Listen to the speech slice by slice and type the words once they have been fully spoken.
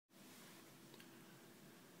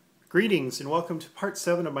Greetings and welcome to part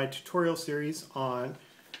 7 of my tutorial series on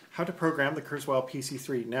how to program the Kurzweil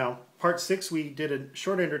PC3. Now, part 6 we did a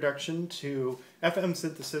short introduction to FM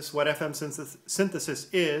synthesis, what FM synthesis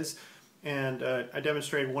is, and I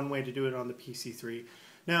demonstrated one way to do it on the PC3.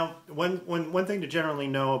 Now, one thing to generally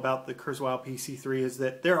know about the Kurzweil PC3 is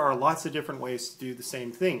that there are lots of different ways to do the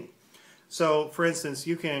same thing. So, for instance,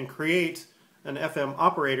 you can create an FM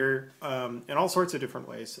operator in all sorts of different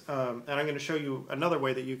ways. And I'm going to show you another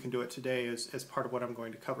way that you can do it today as part of what I'm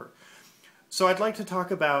going to cover. So I'd like to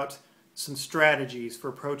talk about some strategies for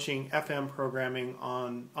approaching FM programming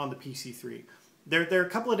on the PC3. There are a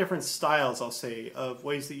couple of different styles, I'll say, of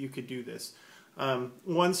ways that you could do this.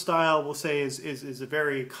 One style, we'll say, is a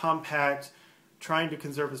very compact, trying to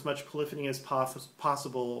conserve as much polyphony as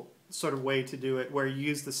possible sort of way to do it, where you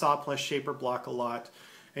use the saw plus shaper block a lot.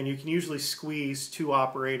 And you can usually squeeze two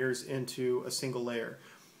operators into a single layer.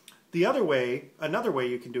 The other way, another way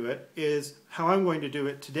you can do it, is how I'm going to do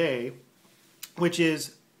it today, which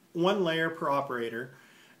is one layer per operator,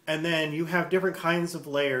 and then you have different kinds of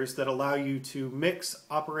layers that allow you to mix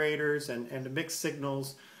operators and to mix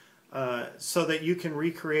signals so that you can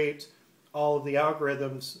recreate all of the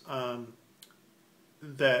algorithms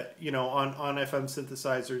that, you know, on FM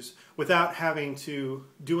synthesizers without having to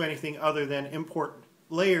do anything other than import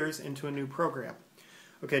layers into a new program.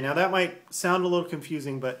 Okay, now that might sound a little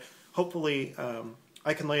confusing, but hopefully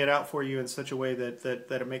I can lay it out for you in such a way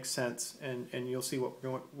that it makes sense, and you'll see what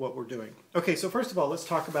we're doing. Okay, so first of all, let's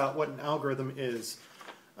talk about what an algorithm is.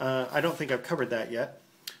 I don't think I've covered that yet.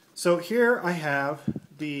 So here I have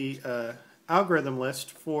the algorithm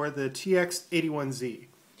list for the TX81Z.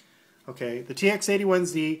 Okay, the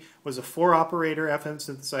TX81Z was a 4-operator FM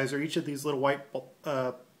synthesizer. Each of these little white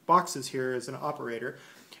boxes here is an operator,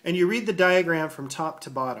 and you read the diagram from top to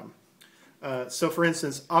bottom. So for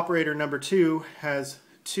instance, operator number 2 has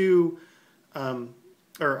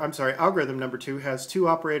algorithm number 2 has 2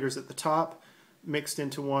 operators at the top mixed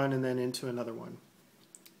into one and then into another one.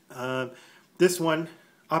 This one,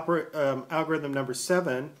 algorithm number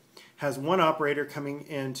 7, has one operator coming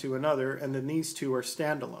into another, and then these two are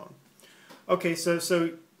standalone. Okay,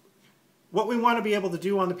 so what we want to be able to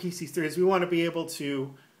do on the PC3 is we want to be able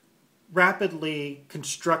to rapidly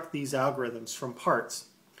construct these algorithms from parts.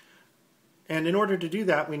 And in order to do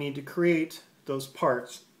that, we need to create those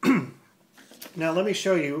parts. Now let me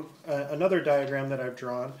show you another diagram that I've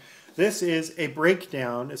drawn. This is a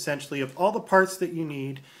breakdown, essentially, of all the parts that you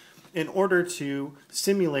need in order to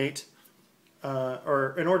simulate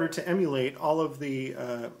or in order to emulate all of the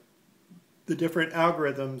different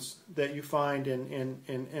algorithms that you find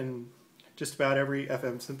in just about every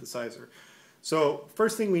FM synthesizer. So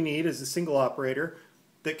first thing we need is a single operator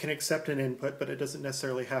that can accept an input, but it doesn't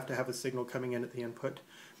necessarily have to have a signal coming in at the input.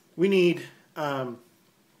 We need 2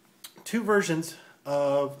 versions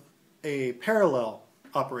of a parallel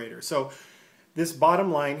operator. So this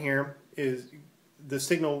bottom line here is the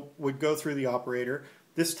signal would go through the operator.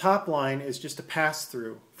 This top line is just a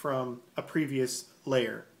pass-through from a previous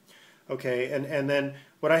layer. Okay, and then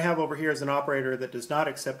what I have over here is an operator that does not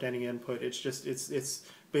accept any input. It's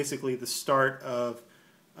basically the start of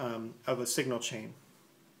a signal chain.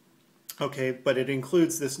 Okay, but it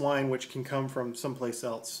includes this line which can come from someplace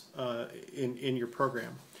else in your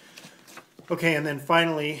program. Okay, and then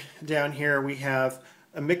finally down here we have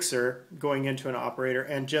a mixer going into an operator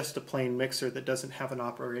and just a plain mixer that doesn't have an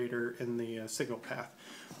operator in the signal path.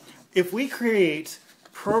 If we create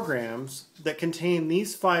programs that contain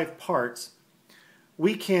these 5 parts,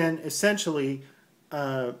 we can essentially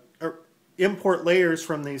import layers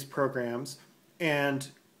from these programs and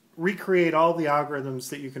recreate all the algorithms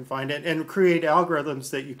that you can find and create algorithms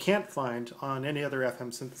that you can't find on any other FM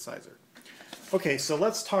synthesizer. Okay, so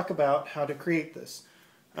let's talk about how to create this.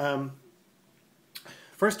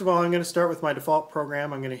 First of all, I'm going to start with my default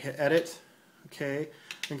program. I'm going to hit Edit. Okay,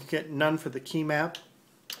 I'm going to get None for the key map.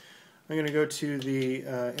 I'm going to go to the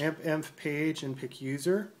AMP page and pick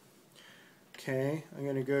User. Okay, I'm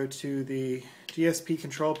going to go to the DSP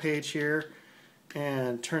control page here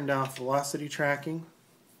and turn down velocity tracking.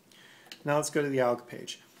 Now let's go to the ALG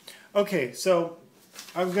page. Okay, so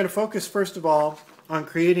I'm going to focus first of all on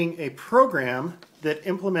creating a program that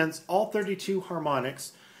implements all 32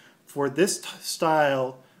 harmonics for this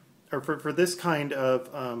style, or for this kind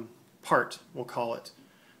of part, we'll call it,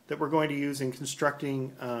 that we're going to use in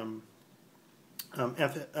constructing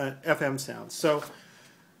FM sounds. So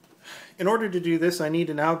in order to do this, I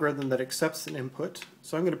need an algorithm that accepts an input.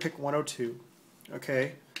 So I'm going to pick 102.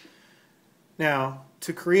 Okay. Now,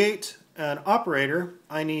 to create an operator,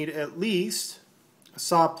 I need at least a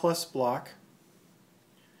saw plus block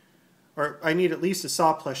or I need at least a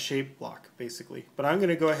saw plus shape block, basically. But I'm going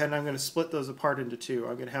to go ahead and I'm going to split those apart into two.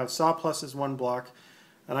 I'm going to have saw plus as one block,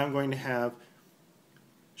 and I'm going to have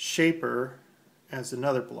shaper as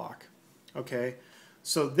another block. Okay,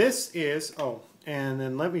 so this is, oh, and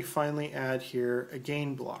then let me finally add here a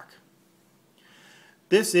gain block.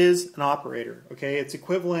 This is an operator. Okay, it's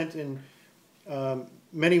equivalent in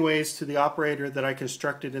many ways to the operator that I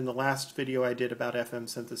constructed in the last video I did about FM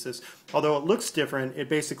synthesis. Although it looks different, it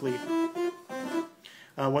basically,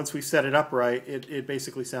 once we set it up right, it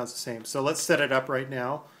basically sounds the same. So let's set it up right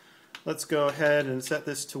now. Let's go ahead and set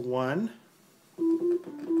this to 1.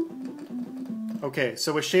 Okay,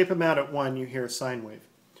 so with shape amount at 1, you hear a sine wave.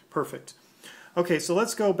 Perfect. Okay, so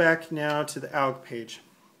let's go back now to the AUG page.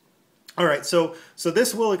 All right, so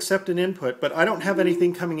this will accept an input, but I don't have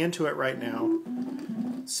anything coming into it right now.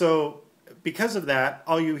 So because of that,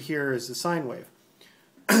 all you hear is a sine wave.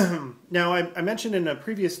 Now, I mentioned in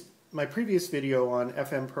my previous video on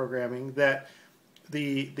FM programming that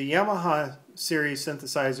the Yamaha series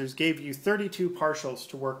synthesizers gave you 32 partials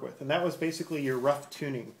to work with, and that was basically your rough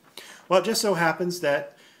tuning. Well, it just so happens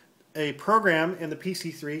that a program in the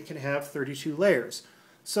PC3 can have 32 layers.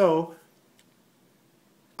 So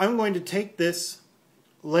I'm going to take this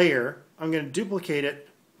layer, I'm going to duplicate it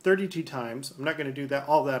 32 times. I'm not going to do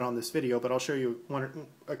all that on this video, but I'll show you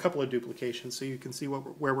a couple of duplications so you can see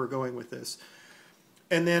where we're going with this.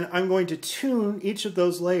 And then I'm going to tune each of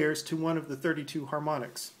those layers to one of the 32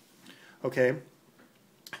 harmonics. Okay.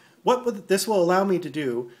 What this will allow me to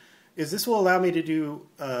do is this will allow me to do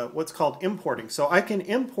what's called importing. So I can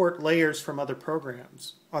import layers from other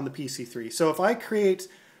programs on the PC3. So if I create,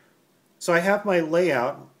 so I have my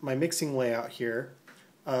layout, my mixing layout here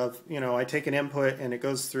of, I take an input and it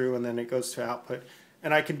goes through and then it goes to output.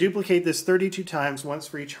 And I can duplicate this 32 times, once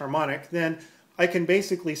for each harmonic. Then I can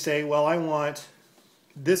basically say, well, I want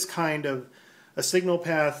this kind of a signal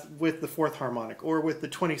path with the 4th harmonic or with the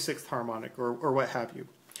 26th harmonic or what have you.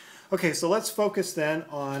 Okay, so let's focus then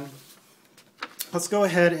on, let's go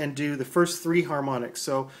ahead and do the first 3 harmonics.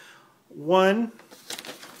 So 1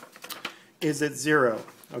 is at 0,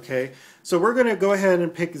 okay? So we're going to go ahead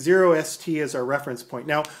and pick 0 ST as our reference point.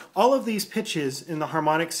 Now, all of these pitches in the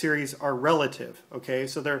harmonic series are relative, okay?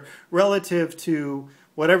 So they're relative to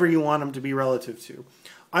whatever you want them to be relative to.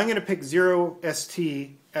 I'm going to pick 0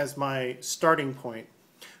 ST as my starting point.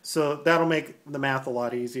 So that'll make the math a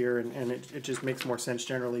lot easier, and it just makes more sense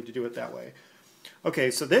generally to do it that way. Okay,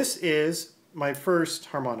 so this is my first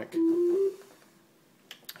harmonic.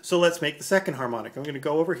 So let's make the second harmonic. I'm going to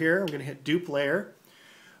go over here, I'm going to hit dupe layer.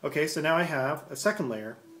 Okay, so now I have a second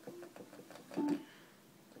layer.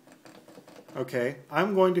 Okay,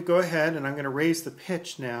 I'm going to go ahead and I'm going to raise the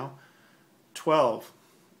pitch now 12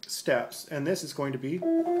 steps, and this is going to be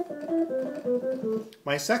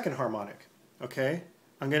my second harmonic. Okay,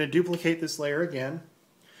 I'm going to duplicate this layer again.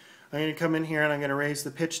 I'm going to come in here and I'm going to raise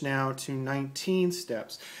the pitch now to 19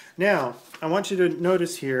 steps. Now, I want you to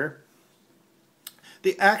notice here,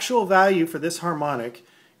 the actual value for this harmonic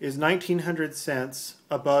is 1900 cents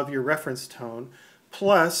above your reference tone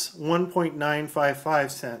plus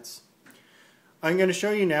 1.955 cents. I'm going to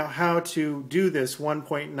show you now how to do this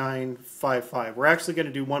 1.955. We're actually going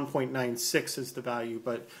to do 1.96 as the value,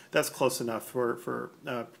 but that's close enough for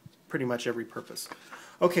pretty much every purpose.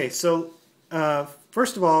 Okay, so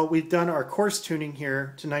first of all, we've done our coarse tuning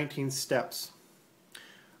here to 19 steps.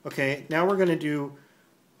 Okay, now we're going to do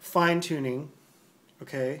fine tuning,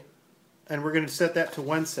 okay, and we're going to set that to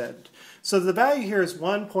 1 cent. So the value here is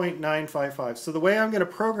 1.955. So the way I'm going to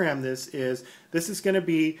program this is going to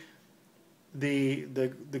be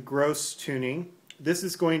the gross tuning. This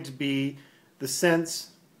is going to be the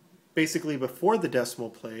cents basically before the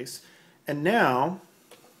decimal place. And now,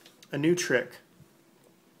 a new trick.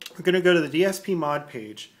 We're going to go to the DSP mod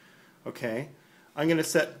page. Okay, I'm going to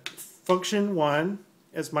set function 1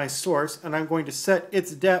 as my source, and I'm going to set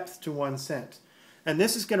its depth to 1 cent. And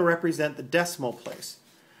this is going to represent the decimal place.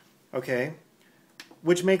 Okay,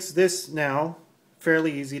 which makes this now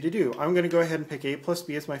fairly easy to do. I'm going to go ahead and pick a plus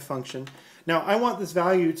b as my function. Now I want this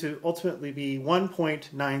value to ultimately be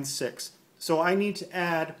 1.96. So I need to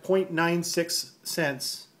add 0.96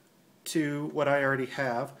 cents to what I already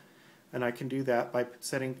have. And I can do that by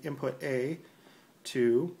setting input A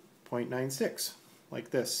to 0.96,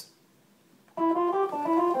 like this.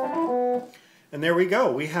 And there we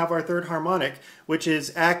go. We have our third harmonic, which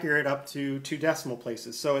is accurate up to 2 decimal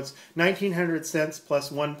places. So it's 1900 cents plus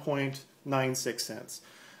 1.96 cents.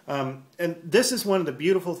 And this is one of the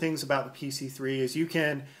beautiful things about the PC3 is you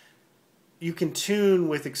can tune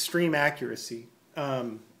with extreme accuracy.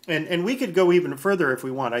 And we could go even further if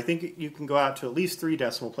we want. I think you can go out to at least 3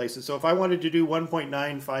 decimal places. So if I wanted to do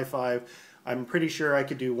 1.955, I'm pretty sure I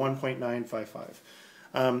could do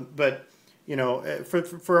 1.955. But, you know,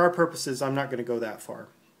 for our purposes, I'm not going to go that far.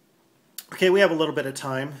 Okay, we have a little bit of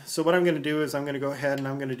time. So what I'm going to do is I'm going to go ahead and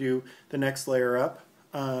I'm going to do the next layer up.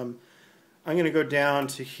 I'm going to go down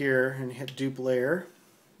to here and hit dupe layer,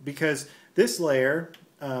 because this layer,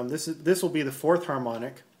 this will be the 4th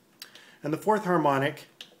harmonic. And the 4th harmonic,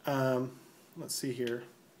 let's see here,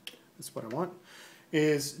 that's what I want,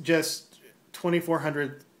 is just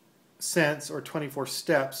 2400 cents or 24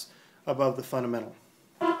 steps above the fundamental.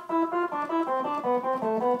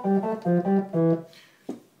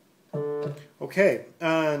 Okay,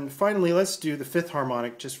 and finally let's do the 5th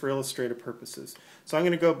harmonic just for illustrative purposes. So I'm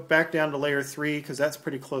going to go back down to layer 3 because that's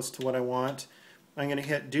pretty close to what I want. I'm going to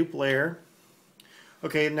hit dupe layer.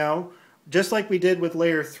 Okay, now just like we did with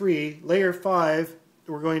layer 3, layer 5,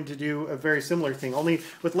 we're going to do a very similar thing. Only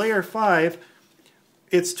with layer 5,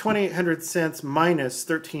 it's 2800 cents minus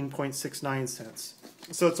 13.69 cents.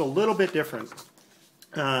 So it's a little bit different.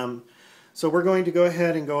 So we're going to go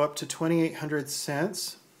ahead and go up to 2800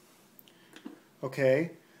 cents. Okay,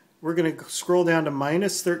 we're going to scroll down to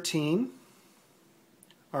minus 13.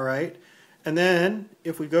 All right, and then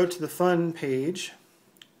if we go to the fun page,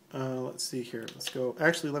 let's see here. Let's go.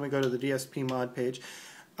 Actually, let me go to the DSP mod page.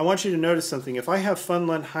 I want you to notice something. If I have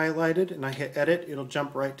Funland highlighted and I hit edit, it'll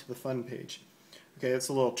jump right to the fun page. Okay, that's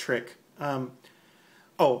a little trick. Actually,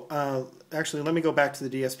 let me go back to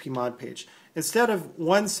the DSP mod page. Instead of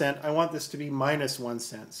 1 cent, I want this to be minus 1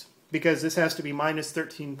 cent, because this has to be minus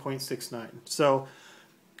 13.69. So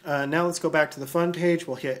now let's go back to the fun page.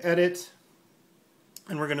 We'll hit edit,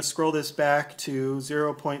 and we're going to scroll this back to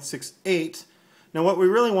 0.68. Now what we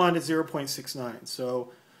really want is 0.69.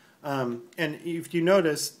 So, and if you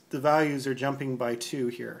notice, the values are jumping by 2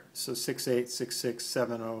 here. So 68, 66,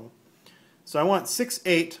 70. So I want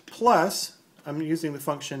 68 plus, I'm using the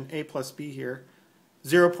function a plus b here,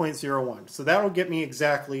 0.01. So that will get me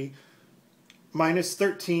exactly minus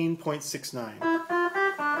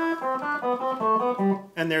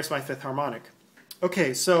 13.69. And there's my 5th harmonic.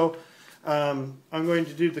 Okay, so I'm going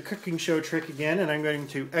to do the cooking show trick again, and I'm going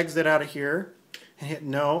to exit out of here and hit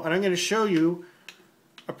no, and I'm going to show you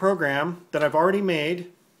a program that I've already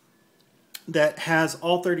made that has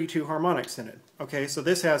all 32 harmonics in it. Okay, so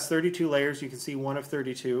this has 32 layers. You can see 1 of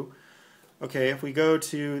 32. Okay, if we go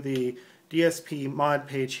to the DSP mod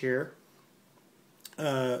page here,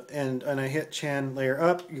 and I hit Chan layer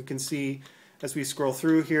up, you can see as we scroll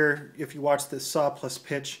through here, if you watch this saw plus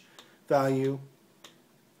pitch value,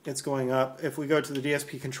 it's going up. If we go to the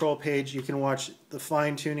DSP control page, you can watch the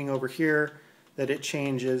fine tuning over here, that it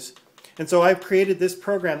changes. And so I've created this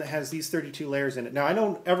program that has these 32 layers in it. Now I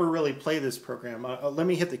don't ever really play this program. Let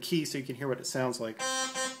me hit the key so you can hear what it sounds like.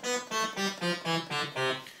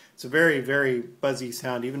 It's a very, very buzzy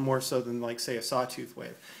sound, even more so than, like, say, a sawtooth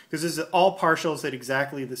wave. Because this is all partials at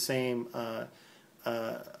exactly the same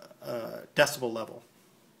decibel level.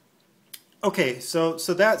 Okay, so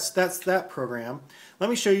that's that program. Let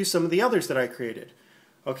me show you some of the others that I created.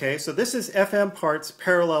 Okay, so this is FM parts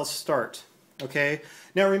parallel start. Okay,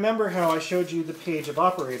 now remember how I showed you the page of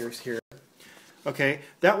operators here. Okay,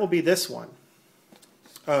 that will be this one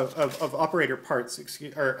of operator parts,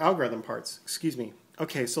 or algorithm parts, excuse me.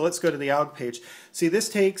 Okay, so let's go to the alg page. See, this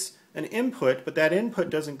takes an input, but that input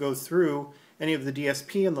doesn't go through any of the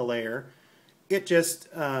DSP in the layer. It just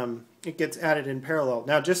it gets added in parallel.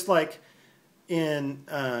 Now, just like in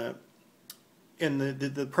the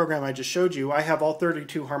program I just showed you, I have all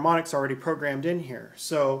 32 harmonics already programmed in here.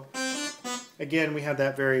 So again, we have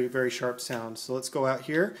that very, very sharp sound. So let's go out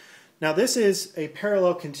here. Now this is a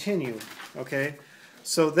parallel continue. Okay,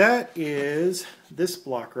 so that is this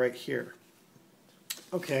block right here.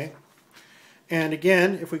 Okay, and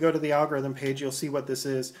again, if we go to the algorithm page, you'll see what this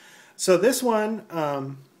is. So this one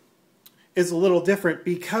is a little different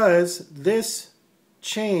because this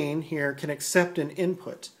chain here can accept an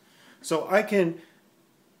input. So I can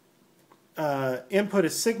input a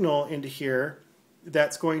signal into here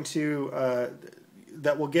that's going to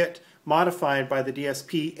that will get modified by the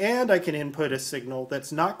DSP, and I can input a signal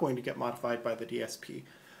that's not going to get modified by the DSP.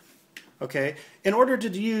 Okay, in order to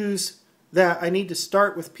use that, I need to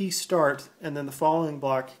start with P start, and then the following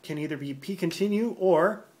block can either be P continue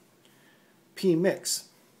or P mix,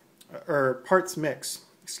 or parts mix,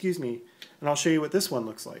 excuse me. And I'll show you what this one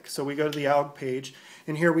looks like. So we go to the alg page,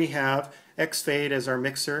 and here we have X fade as our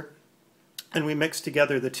mixer, and we mix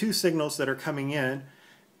together the two signals that are coming in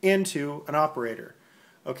into an operator.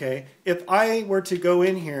 Okay, if I were to go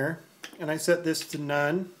in here and I set this to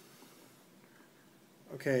none,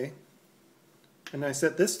 Okay, and I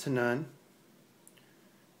set this to none.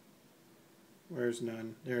 Where's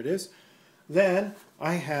none? There it is. Then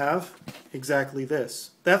I have exactly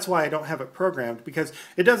this. That's why I don't have it programmed, because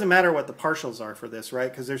it doesn't matter what the partials are for this,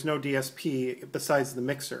 right? Because there's no DSP besides the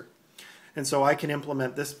mixer. And so I can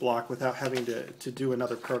implement this block without having to do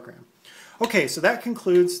another program. Okay, so that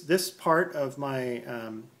concludes this part of my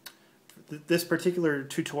this particular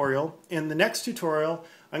tutorial. In the next tutorial,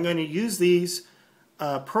 I'm going to use these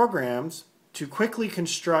programs to quickly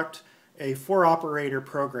construct a 4-operator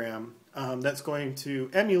program that's going to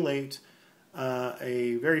emulate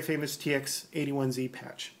a very famous TX81Z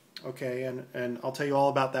patch. Okay, and I'll tell you all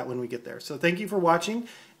about that when we get there. So thank you for watching,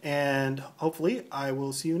 and hopefully I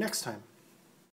will see you next time.